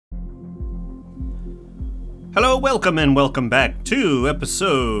Hello, welcome, and welcome back to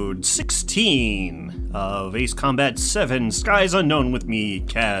episode 16 of Ace Combat 7 Skies Unknown with me,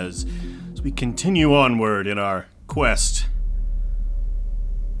 Kaz, as we continue onward in our quest.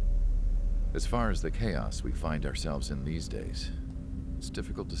 As far as the chaos we find ourselves in these days, it's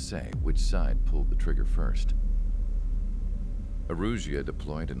difficult to say which side pulled the trigger first. Erusia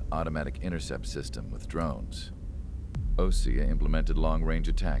deployed an automatic intercept system with drones. Osea implemented long-range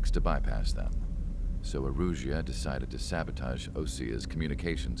attacks to bypass them. So Erusia decided to sabotage Osea's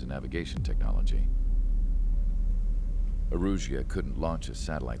communications and navigation technology. Erusia couldn't launch a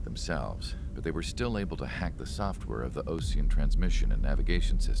satellite themselves, but they were still able to hack the software of the Osean transmission and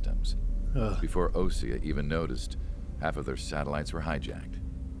navigation systems. Before Osea even noticed, half of their satellites were hijacked.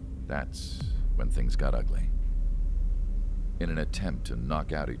 That's when things got ugly. In an attempt to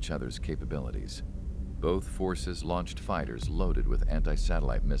knock out each other's capabilities, both forces launched fighters loaded with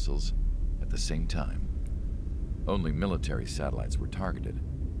anti-satellite missiles at the same time. Only military satellites were targeted.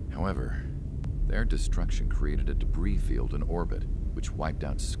 However, their destruction created a debris field in orbit, which wiped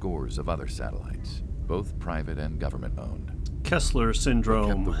out scores of other satellites, both private and government-owned. Kessler syndrome.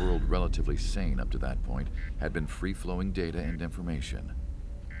 What kept the world relatively sane up to that point had been free-flowing data and information.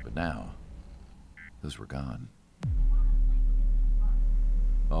 But now, those were gone.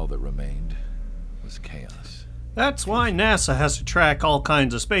 All that remained was chaos. That's why NASA has to track all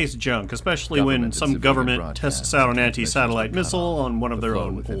kinds of space junk, especially when some government tests out an anti-satellite missile on one of their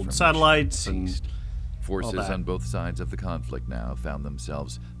own old satellites. And forces on both sides of the conflict now found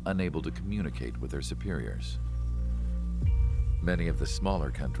themselves unable to communicate with their superiors. Many of the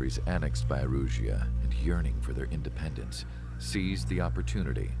smaller countries annexed by Erusia and yearning for their independence seized the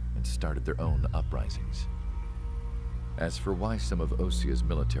opportunity and started their own uprisings. As for why some of Osea's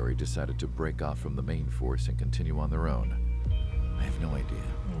military decided to break off from the main force and continue on their own, I have no idea.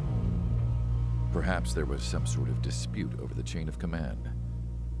 Perhaps there was some sort of dispute over the chain of command.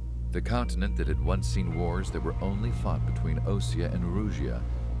 The continent that had once seen wars that were only fought between Osea and Erusia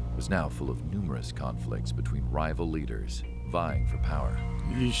was now full of numerous conflicts between rival leaders vying for power.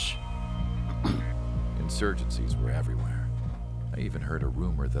 Yeesh. Insurgencies were everywhere. I even heard a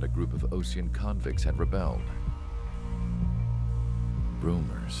rumor that a group of Osean convicts had rebelled.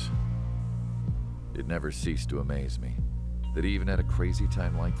 Rumors. It never ceased to amaze me that even at a crazy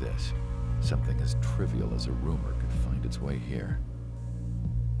time like this, something as trivial as a rumor could find its way here.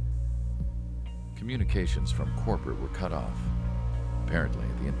 Communications from corporate were cut off. Apparently,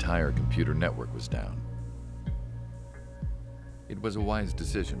 the entire computer network was down. It was a wise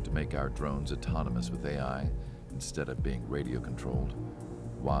decision to make our drones autonomous with AI instead of being radio-controlled.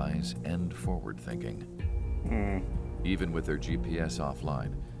 Wise and forward-thinking. Even with their GPS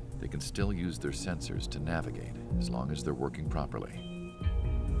offline, they can still use their sensors to navigate as long as they're working properly.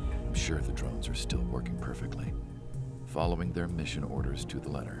 I'm sure the drones are still working perfectly, following their mission orders to the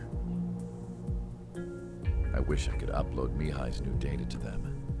letter. I wish I could upload Mihai's new data to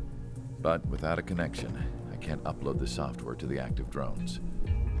them. But without a connection, I can't upload the software to the active drones.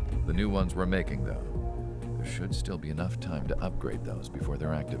 The new ones we're making, though, there should still be enough time to upgrade those before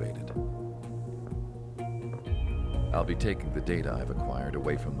they're activated. I'll be taking the data I've acquired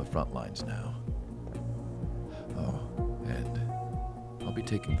away from the front lines now. Oh, and I'll be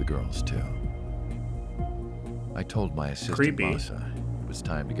taking the girls too. I told my assistant Masa it was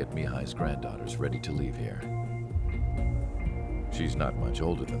time to get Mihai's granddaughters ready to leave here. She's not much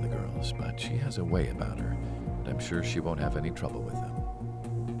older than the girls, but she has a way about her, and I'm sure she won't have any trouble with them.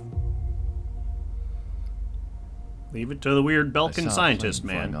 Leave it to the weird Belkin scientist,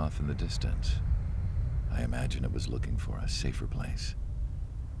 man. Flying off in the distance. I imagine it was looking for a safer place.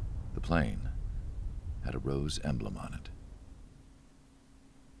 The plane had a rose emblem on it.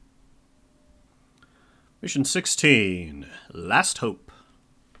 Mission 16, Last Hope.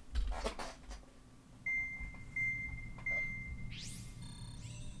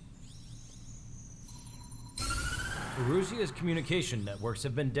 Erusia's communication networks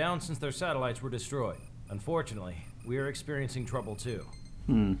have been down since their satellites were destroyed. Unfortunately, we are experiencing trouble too.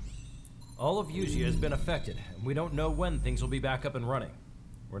 All of Usia has been affected, and we don't know when things will be back up and running.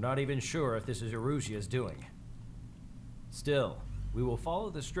 We're not even sure if this is Erusia's doing. Still, we will follow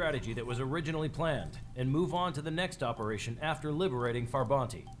the strategy that was originally planned, and move on to the next operation after liberating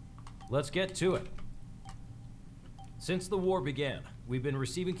Farbanti. Let's get to it. Since the war began, we've been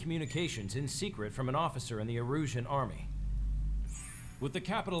receiving communications in secret from an officer in the Erusian army. With the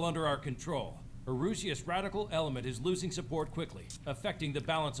capital under our control, Erusia's radical element is losing support quickly, affecting the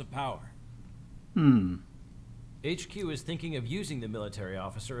balance of power. HQ is thinking of using the military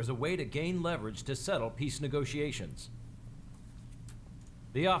officer as a way to gain leverage to settle peace negotiations.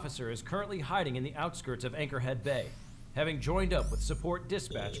 The officer is currently hiding in the outskirts of Anchorhead Bay, having joined up with support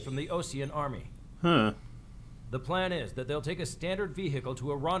dispatch from the Osean Army. Huh. The plan is that they'll take a standard vehicle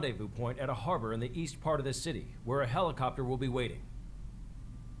to a rendezvous point at a harbor in the east part of the city, where a helicopter will be waiting.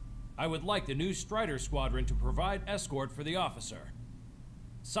 I would like the new Strider Squadron to provide escort for the officer.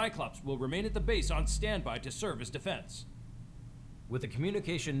 Cyclops will remain at the base on standby to serve as defense. With the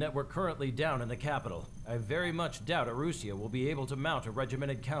communication network currently down in the capital, I very much doubt Arusia will be able to mount a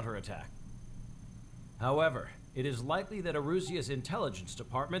regimented counterattack. However, it is likely that Arusia's intelligence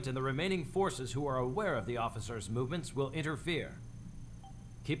department and the remaining forces who are aware of the officer's movements will interfere.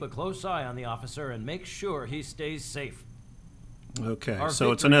 Keep a close eye on the officer and make sure he stays safe. Okay, Our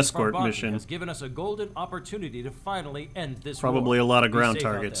so it's an escort Farbanti mission. has given us a golden opportunity to finally end this Probably war. a lot of Be ground safe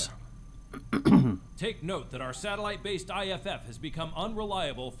out targets. there. Take note that our satellite-based IFF has become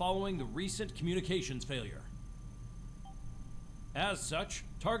unreliable following the recent communications failure. As such,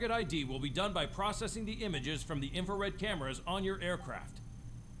 target ID will be done by processing the images from the infrared cameras on your aircraft.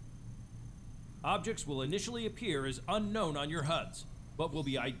 Objects will initially appear as unknown on your HUDs, but will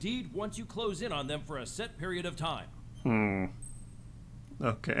be ID'd once you close in on them for a set period of time.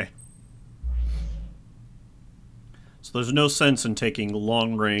 Okay. So there's no sense in taking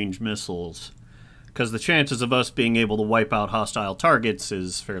long-range missiles, because the chances of us being able to wipe out hostile targets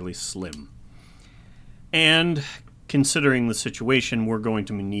is fairly slim. And considering the situation, we're going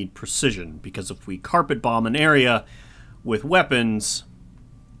to need precision, because if we carpet bomb an area with weapons,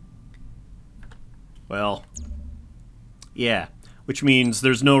 well, yeah, which means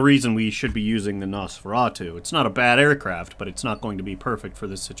there's no reason we should be using the Nosferatu. It's not a bad aircraft, but it's not going to be perfect for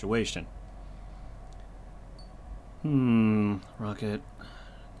this situation. Rocket,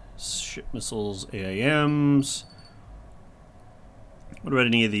 ship missiles, AAMs. What about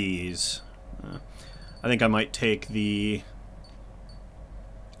any of these? I think I might take the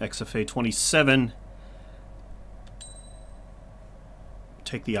XFA-27.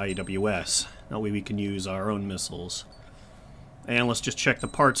 Take the IEWS. That way we can use our own missiles. And let's just check the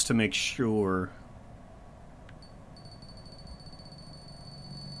parts to make sure.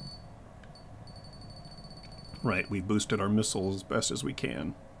 Right, we boosted our missiles as best as we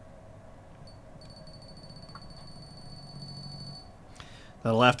can.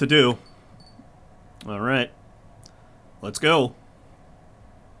 That'll have to do. Alright. Let's go.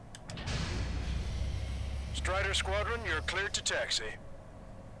 Strider Squadron, you're cleared to taxi.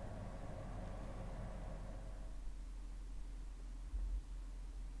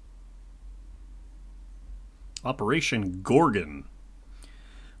 Operation Gorgon.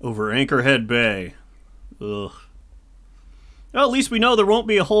 Over Anchorhead Bay. Ugh. Well, at least we know there won't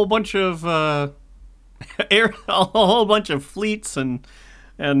be a whole bunch of a whole bunch of fleets and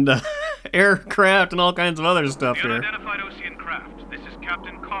aircraft and all kinds of other stuff The here. unidentified Osean craft. This is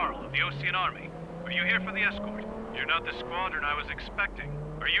Captain Carl of the Osean Army. Are you here for the escort? You're not the squadron I was expecting.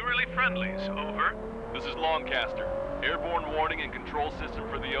 Are you really friendlies? Over. This is Longcaster. Airborne warning and control system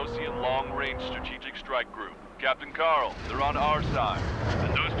for the Osean Long-Range Strategic Strike Group. Captain Carl, they're on our side.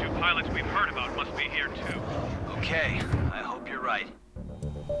 And those two pilots we've heard about must be here too. Okay, I hope you're right.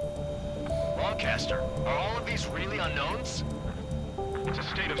 Longcaster, are all of these really unknowns? It's a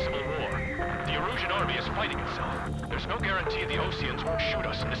state of civil war. The Erusian army is fighting itself. There's no guarantee the Oseans won't shoot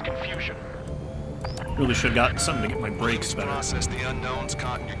us in this confusion. Really should have gotten something to get my brakes better. Process the unknowns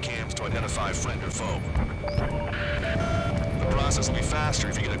caught in your cams to identify friend or foe. The process will be faster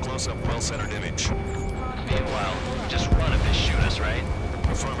if you get a close-up, well-centered image. Meanwhile, just run if they shoot us, right?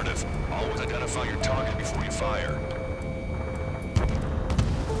 Affirmative. Always identify your target before you fire.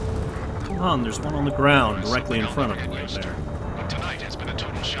 Come on, there's one on the ground directly in front of me right there. Tonight has been a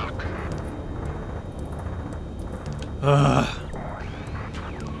total shock. The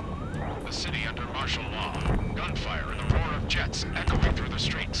city under martial law. Gunfire and the roar of jets echoing through the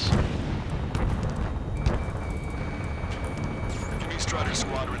streets. Give me Strider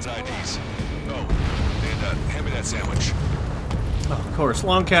Squadron's IDs. Oh, and hand me that sandwich. Oh, of course,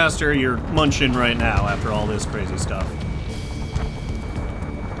 Longcaster, you're munching right now after all this crazy stuff.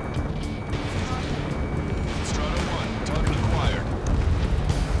 Strider 1, target acquired.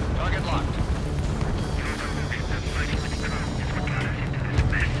 Target locked.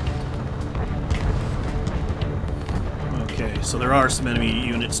 Okay, so there are some enemy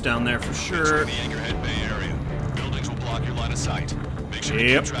units down there for sure. In the Anchorhead Bay area. Buildings will block your line of sight. Make sure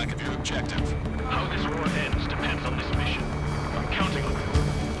you keep track of your objective. How this war ends depends on this mission. I'm counting on you.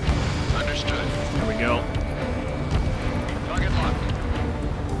 Understood. There we go. Target locked.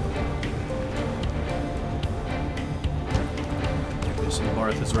 Jason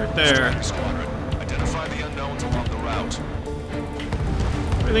Barth is right there. Strider Squadron, identify the unknowns along the route.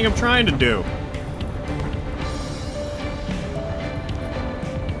 do you think I'm trying to do?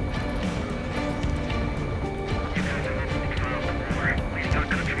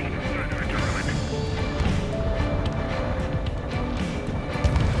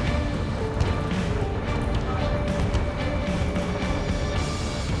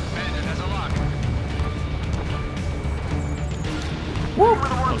 Woo!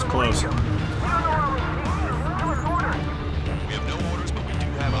 That was close. We have no orders, but we do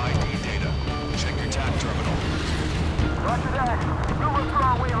have ID data. Check your TAC terminal. Roger that. We'll look for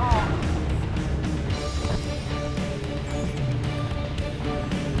our way home.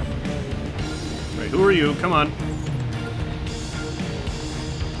 Wait, who are you? Come on.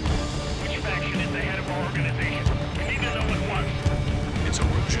 Which faction is the head of our organization? We need to know at once. It's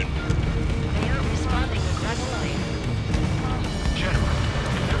erosion. They are responding aggressively. General,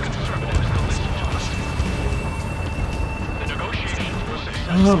 if they're conservatives, they'll listen to us. The negotiations were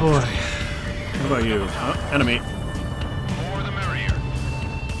successful. Oh boy. What about you? Oh, enemy. More the merrier.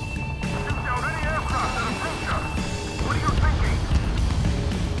 Shoot down any aircraft that approach us. What are you thinking?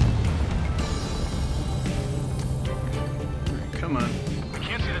 Come on. We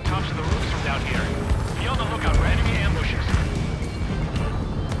can't see the tops of the roofs from down here. Be on the lookout for enemy ambushes.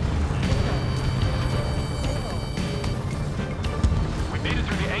 We made it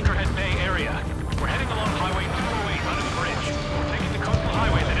through the Anchorhead Bay area. We're heading along Highway 208 under the bridge. We're taking the coastal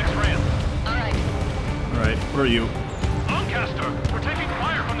highway the next ramp. All right. Alright, where are you? Lancaster, we're taking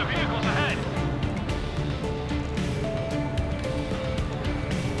fire from the vehicles ahead.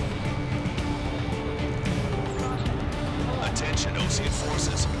 Attention, Ocean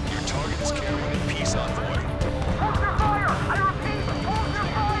forces. Your target is carrying a peace envoy. Hold your fire! I repeat, hold your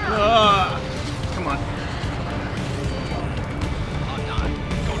fire! Come on. On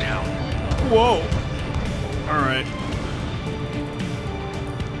 9. Go down. Whoa! Alright.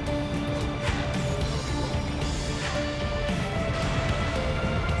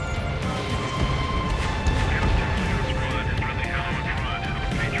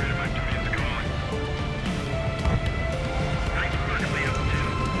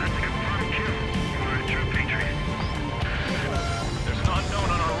 There's an unknown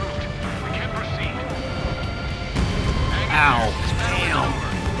on our route. We can't proceed. Ow. Damn.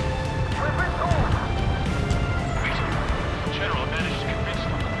 General managed to convince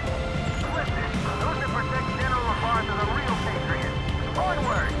them. Listen, those that protect General LaVar's are the real patriots.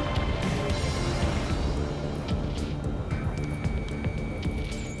 Onward!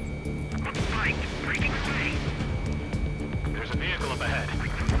 There's a vehicle up ahead.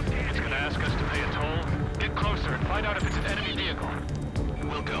 It's gonna ask us to pay a toll. Get closer and find out if it's an enemy vehicle.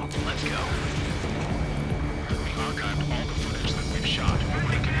 We'll go. Let's go. We archived all the footage that we've shot.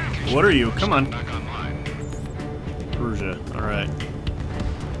 Communication What are you? Come on. back online. Persia. Alright.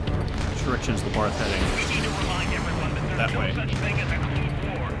 Which direction's the Barth heading? We need to remind everyone that That there's way. no such thing as a clean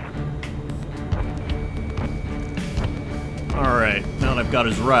war. Alright, now that I've got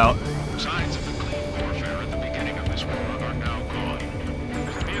his route. Signs of the clean warfare at the beginning of this war are now gone.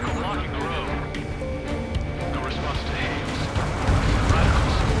 There's a vehicle blocking the road. No response to aims.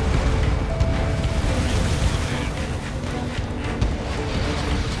 Radicals.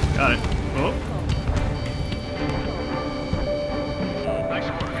 Got it. Oh. Nice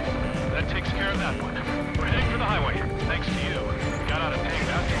work. That takes care of that one. We're heading for the highway. Thanks to you. We got out of paying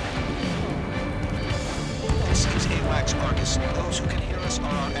that. This is AWACS Argus. Those who can hear us are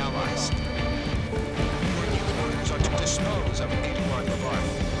our allies. Your new orders are to dispose of Eduard LaVar.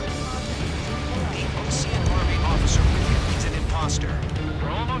 The Ocean Army officer with him is an imposter. We're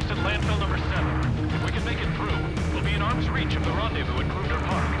almost at landfill number 7. If we can make it through, we'll be in arm's reach of the rendezvous at Kruger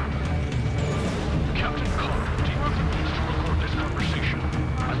Park. Captain Carr, do you have the means to record this conversation?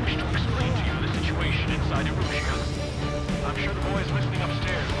 I wish to explain to you the situation inside Erusia. I'm sure the boys listening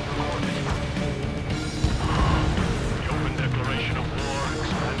upstairs will record it. The open declaration of war,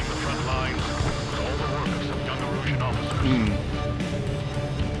 expanding the front lines, was all the work of some young Erusian officers.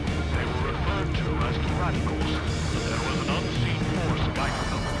 They were referred to as the radicals, but there was an unseen force guiding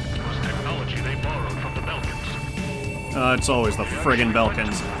them. It was technology they borrowed from the Belkans. It's always the friggin'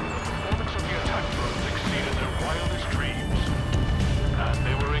 Belkans. The performance of the attack drones exceeded their wildest dreams. And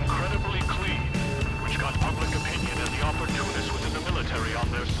they were incredibly clean, which got public opinion and the opportunists within the military on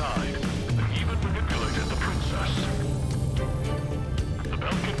their side. They even manipulated the princess. The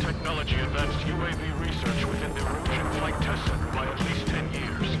Belkan technology advanced UAV research within the Erusian Flight Test Center by at least 10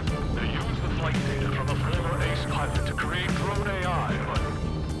 years. They used the flight data from a former ace pilot to create drone AI, but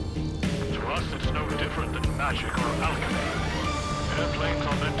to us it's no different than magic or alchemy. Airplanes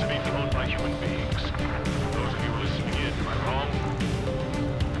are meant to be flown by human beings. Those of you listening in, am I wrong?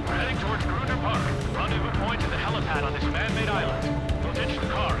 rendezvous point is the helipad on this man-made island. We'll ditch the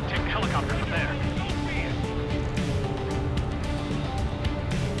car and take the helicopter from there.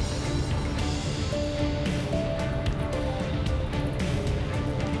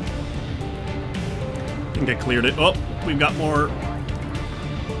 I think I cleared it. Oh, we've got more.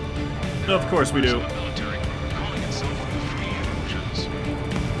 Of course we do.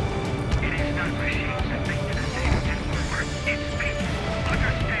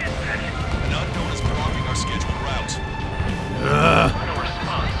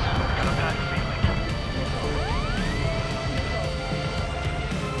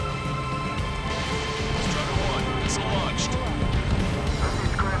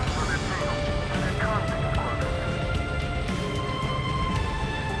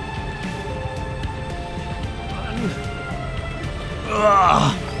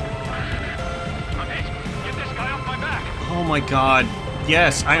 Oh my god.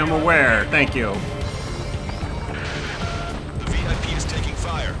 Yes, I am aware. Thank you. The VIP is taking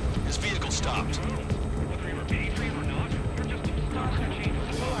fire. His vehicle stopped.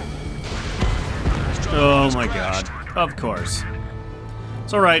 Oh my god. Of course.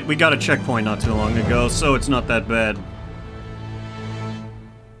 It's alright, we got a checkpoint not too long ago, so it's not that bad.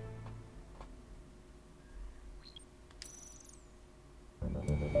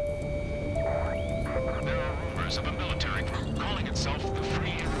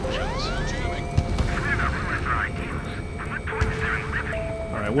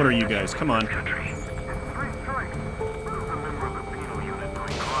 Alright, what are you guys? Come on.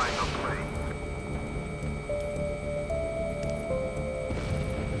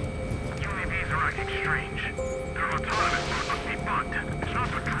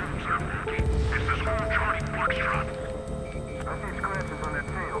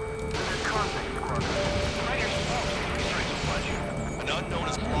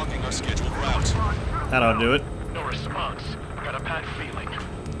 That ought to do it. No response. Got a bad feeling.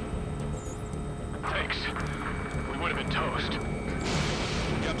 Thanks. We would have been toast.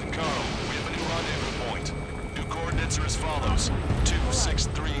 Captain Carl, we have a new rendezvous point. New coordinates are as follows.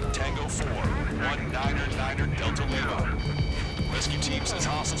 263 Tango 4, 199er Delta Lima. Rescue team says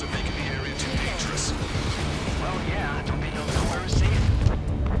hostiles are making the area too dangerous. Well, yeah, don't they know nowhere is safe?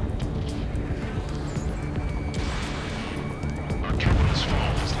 Our Cumulus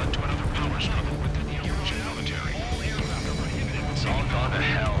fall has led to another power struggle within the Norwegian military. It's all gone to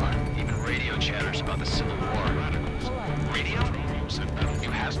hell. Even radio chatters about the Civil War. Radio? You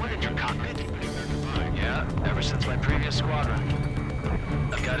have one in your cockpit? Yeah, ever since my previous squadron.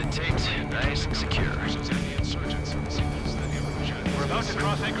 I've got it taped, nice and secure. We're about to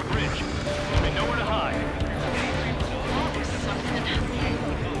cross Anchor Bridge. There'll be nowhere to hide.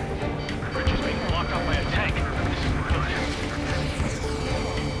 The bridge is being blocked off by a tank. This is good.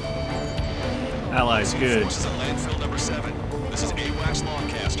 Allies, good. This is landfill number 7. This is AWACS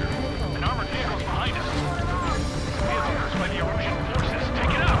Longcaster. An armored vehicle's behind us. The vehicle used by the erosion forces.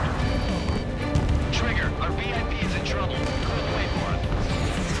 Take it out! Trigger, our VIP is in trouble. Clear the way for it.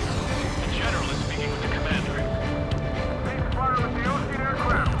 The general is speaking with the commander. Please fire with the Ocean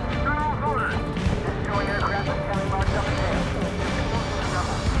aircraft. General's orders. Destroying aircraft is carrying marked up in tail.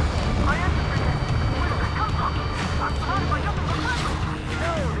 My infantry. Where did it come from? I'm sorry if I jumped in the fire.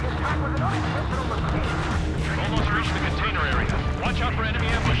 No, the attack was an unintentional mistake. Almost reached the container area. Watch out for enemy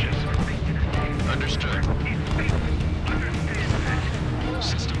ambushes. Understood.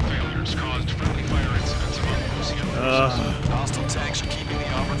 System failures caused friendly fire incidents among Lucian forces. Hostile tanks are keeping the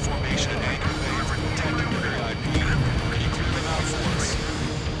armored formation at Anchor Bay for protecting the VIP. Can you clear them out for us?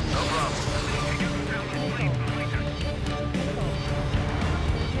 No problem.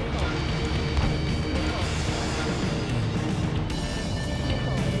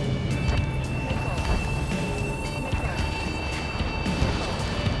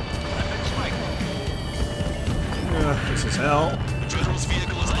 This is hell. The General's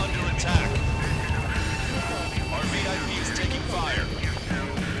vehicle is under attack. Our VIP is taking fire.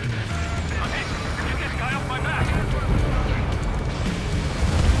 Okay, get this guy off my back.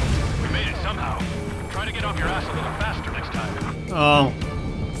 We made it somehow. Try to get off your ass a little faster next time. Oh,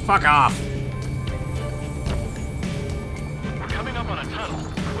 fuck off. We're coming up on a tunnel.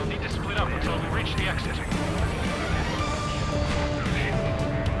 We'll need to split up until we reach the exit.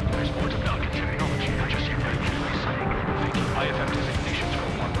 There's more to Falcon technology than just your regular saying. IFF designations for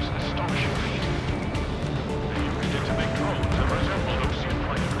one was an astonishing feat. They used it to make drones that resembled Ocean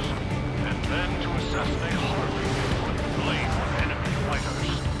fighters, and then to assassinate Harley with blame on enemy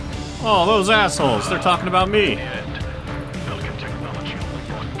fighters. Oh, those assholes. They're talking about me. In the end, Falcon technology only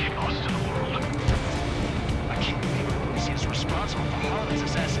brought chaos to the world. I can't believe Lucy is responsible for Harley's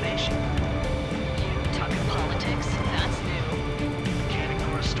assassination.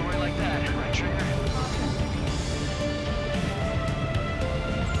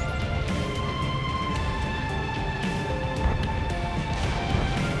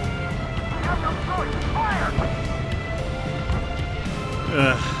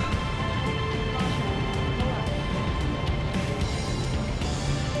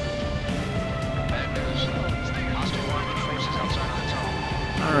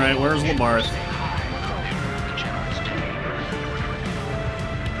 Alright, where's Lamarth?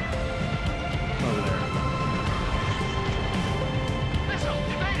 Over there.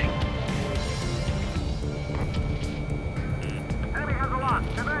 Enemy has a lock.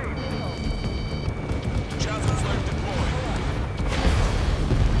 Evade. Chaffin flare deployed.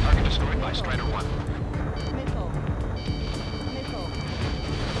 Target destroyed by Strider 1. Missile. Missile.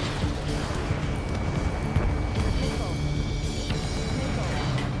 Missile. Missile.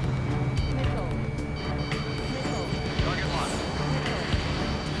 Missile. Target locked.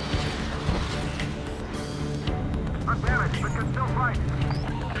 Undamaged, but can still fight.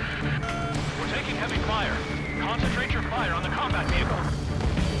 We're taking heavy fire. Concentrate your fire on the combat vehicle.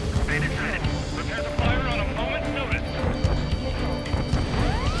 Made it sighted. Prepare the fire on a moment's notice.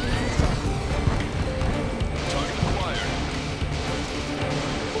 Target acquired.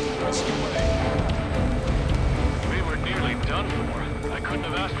 Press away. We were nearly done for. I couldn't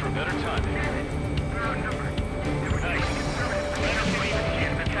have asked for better timing. Nice. Leonard can even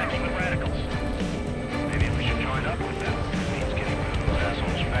chance attacking the radicals. Maybe we should join up with them. It means getting rid of those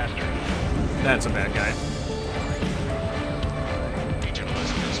assholes faster. That's a bad guy. Regional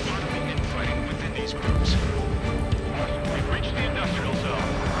residents part of the infighting within these groups. We've reached the industrial zone.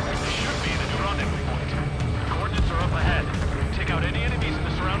 This should be the new rendezvous point. Coordinates are up ahead. Take out any enemies in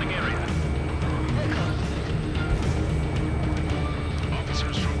the surrounding area.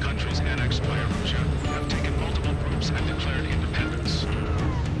 Officers from countries annexed by Arusha have taken multiple groups and declared independence.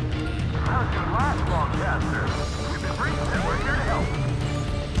 How's your last long caster? We've been briefed and we're here to help.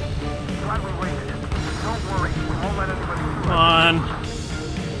 Glad we waited. Don't worry, we won't let anybody through. Come on.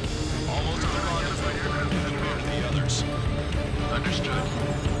 Almost unlocked the fighter and clear the others. Understood.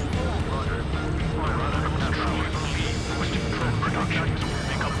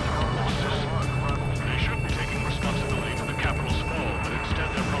 They shouldn't be taking responsibility for the capital's fall, but instead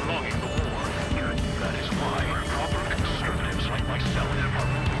they're prolonging the war. That is why proper conservatives like myself are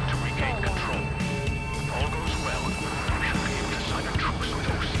moving to regain control. If all goes well, we should be able to sign a truce with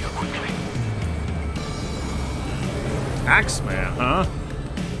Osea quickly. Axeman, huh?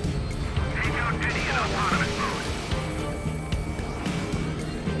 Take out Diddy in autonomous mode.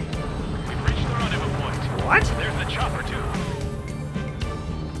 We've reached the rendezvous point. What? There's the chopper, too.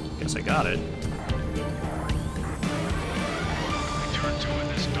 Guess I got it. We turn to in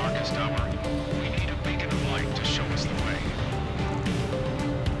this darkest hour. We need a beacon of light to show us the way.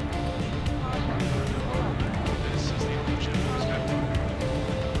 This is the illusion network.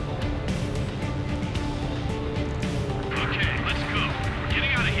 Okay, let's go. We're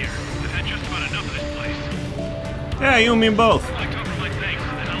getting out of here. I've had just about enough of this place. Yeah, you and me both. I'd like to offer my thanks to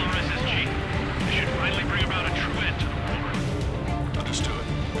the LRSSG. They should finally bring about a true end to the war. Understood.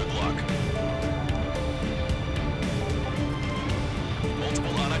 Good luck.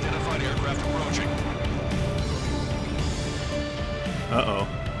 Multiple unidentified aircraft approaching. Uh-oh.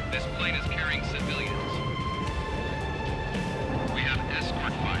 This plane is carrying civilians. We have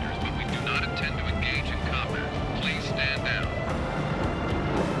escort fighters, but we do not intend to engage in combat. Please stand down.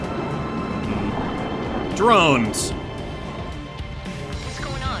 Drones. What's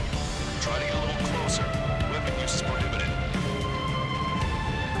going on? Try to get a little closer. Weapon use is prohibited.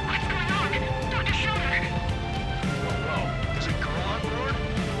 What's going on? Dr. Schroeder! Whoa. Is a girl on board?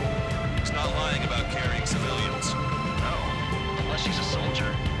 He's not lying about carrying civilians. No, unless she's a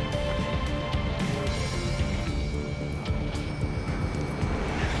soldier.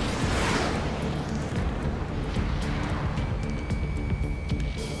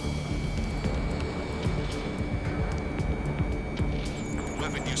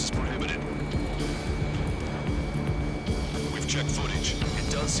 Weapon use is prohibited. We've checked footage. It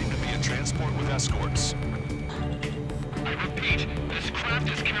does seem to be a transport with escorts. I repeat, this craft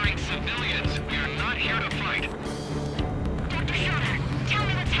is carrying civilians. We are not here to fight. Dr. Schroeder, tell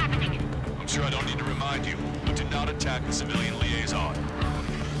me what's happening. I'm sure I don't need to remind you, but do not attack the civilian liaison.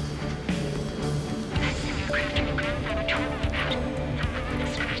 Aircraft will go by the total pad. The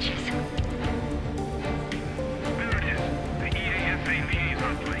scratches. There it is. The EASA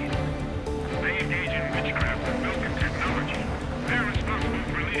liaison plane. They engage in witchcraft with Milken technology. They're responsible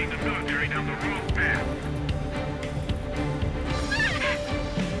for leading the military down the wrong path.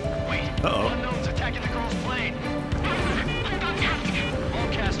 Wait. Uh-oh. Unknown's attacking the girl's plane. Hold on tight.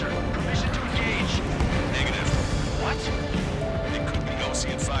 Ballcaster, permission to engage. Negative. What? It could be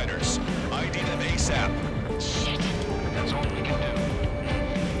Ocean fighters. ID them ASAP. Shit. That's all we can do.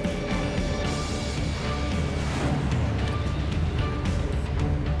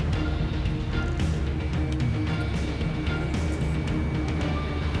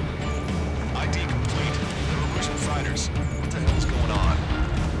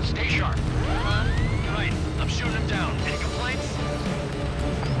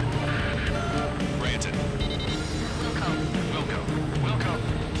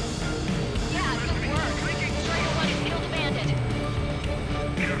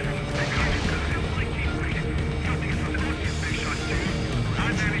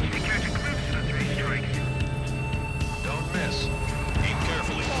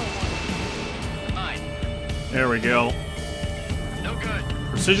 we go. No good.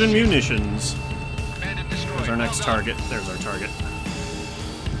 Precision munitions. Bandit destroyed. There's our next target. There's our target.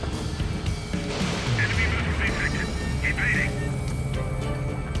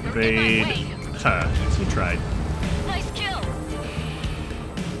 Evade. Huh, he tried. Nice kill.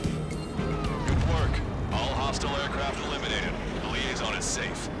 Good work. All hostile aircraft eliminated. The liaison is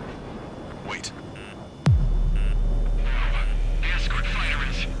safe. Wait. The escort fighter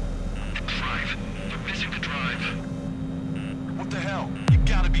is... The drive. They're missing the drive. What the hell? You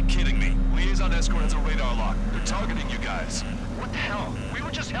gotta be kidding me. Liaison escort has a radar lock. They're targeting you guys. What the hell? We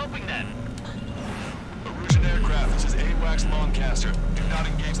were just helping them. Erusian aircraft, this is AWACS Longcaster. Do not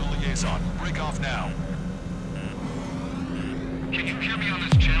engage the liaison. Break off now. Can you hear me on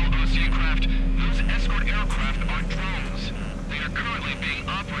this channel, OC craft? Those escort aircraft are drones. They are currently being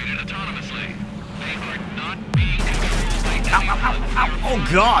operated autonomously. They are not being controlled by anyone. Oh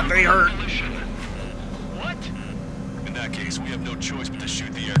god, they hurt. What? In that case, we have no choice but to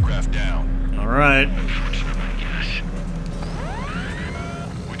shoot the aircraft down. Alright. Unfortunate, I guess.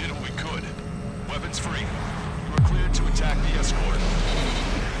 We did what we could. Weapons free. You are cleared to attack the escort.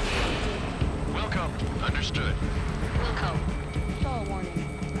 Welcome. Understood. Wilco. Fall warning.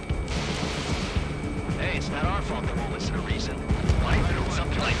 Hey, it's not our fault they won't listen to reason. Life or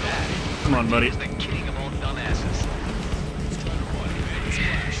something like that. Come on, buddy. It's the king of all dumbasses.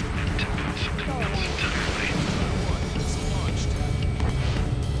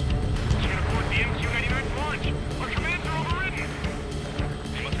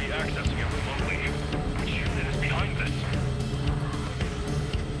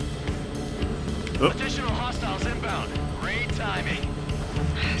 Oh. Additional hostiles inbound. Great timing.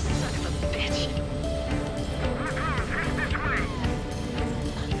 Son of a bitch.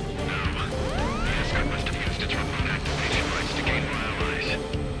 The escort must have used its remote activation rights to gain more allies.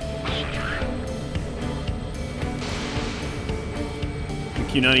 Clever. The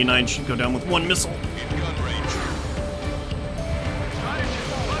Q-99 should go down with one missile. In gun range.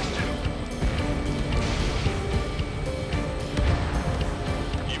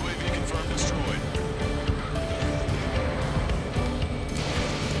 UAV confirmed destroyed.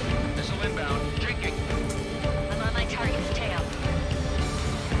 Missile inbound. Drinking. I'm on my target's tail.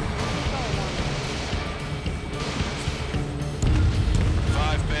 Fall warning.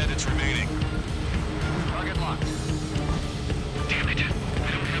 5 bandits remaining. Target locked. Damn it. They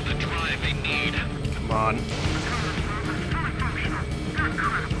don't have the drive they need. Come on.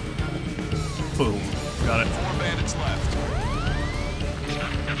 Boom. Got it. 4 bandits left. It's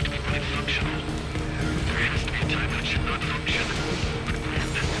not enough to be fully functional. There has to be a time that it should not function.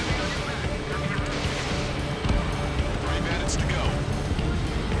 3 bandits to go.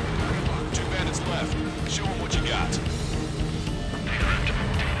 2 bandits left. Show them what you got. They're after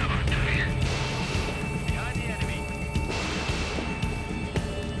Montana, aren't they? Behind the enemy.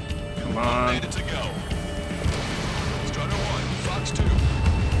 Come 1 on. bandit to go. Strider 1, Fox 2.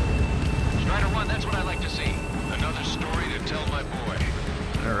 Strider 1, that's what I like to see. Another story to tell my boy.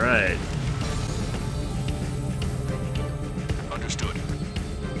 Alright. Understood.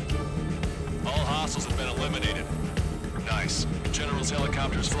 All hostiles have been eliminated. Nice. General's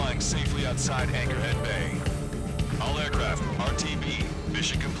helicopter is flying safely outside Anchorhead Bay. All aircraft, RTB,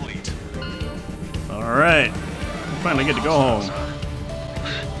 mission complete. Alright. Finally get to go home.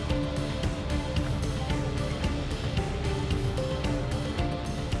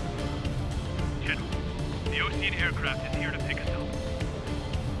 General, the Ocean aircraft is here to pick us up.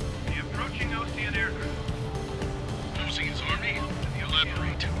 The approaching Ocean aircraft. Ocean's army?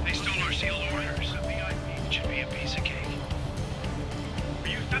 Elaborate. They stole our sealed orders. It should be a piece of cake. Were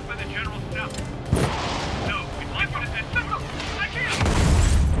you sent by the General's staff? No, we'd like you to send them. I can't.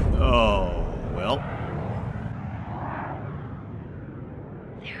 Oh, well.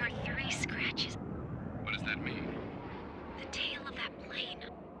 There are 3 scratches. What does that mean? The tail of that plane.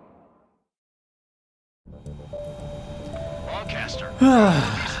 Longcaster.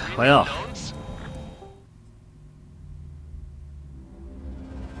 Well. Unknowns?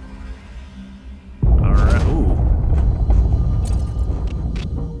 Alright. Ooh.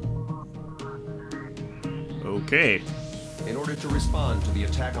 Okay. In order to respond to the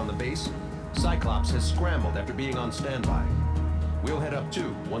attack on the base, Cyclops has scrambled after being on standby. We'll head up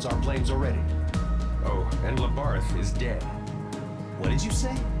too, once our planes are ready. Oh, and Labarth is dead. What did you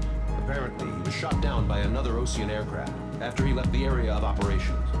say? Apparently, he was shot down by another Ocean aircraft after he left the area of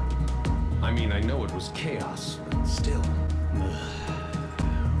operations. I mean, I know it was chaos, but still.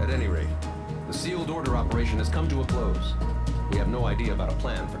 At any rate, the sealed order operation has come to a close. We have no idea about a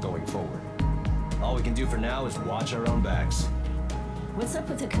plan for going forward. All we can do for now is watch our own backs. What's up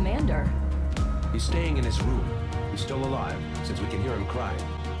with the commander? He's staying in his room. He's still alive, since we can hear him crying.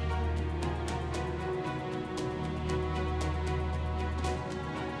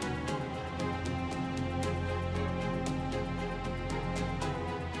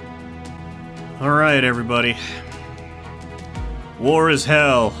 Alright, everybody. War is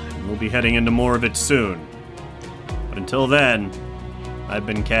hell, and we'll be heading into more of it soon. But until then, I've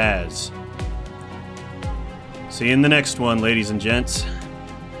been Kaz. See you in the next one, ladies and gents.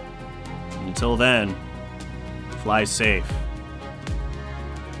 And until then, fly safe.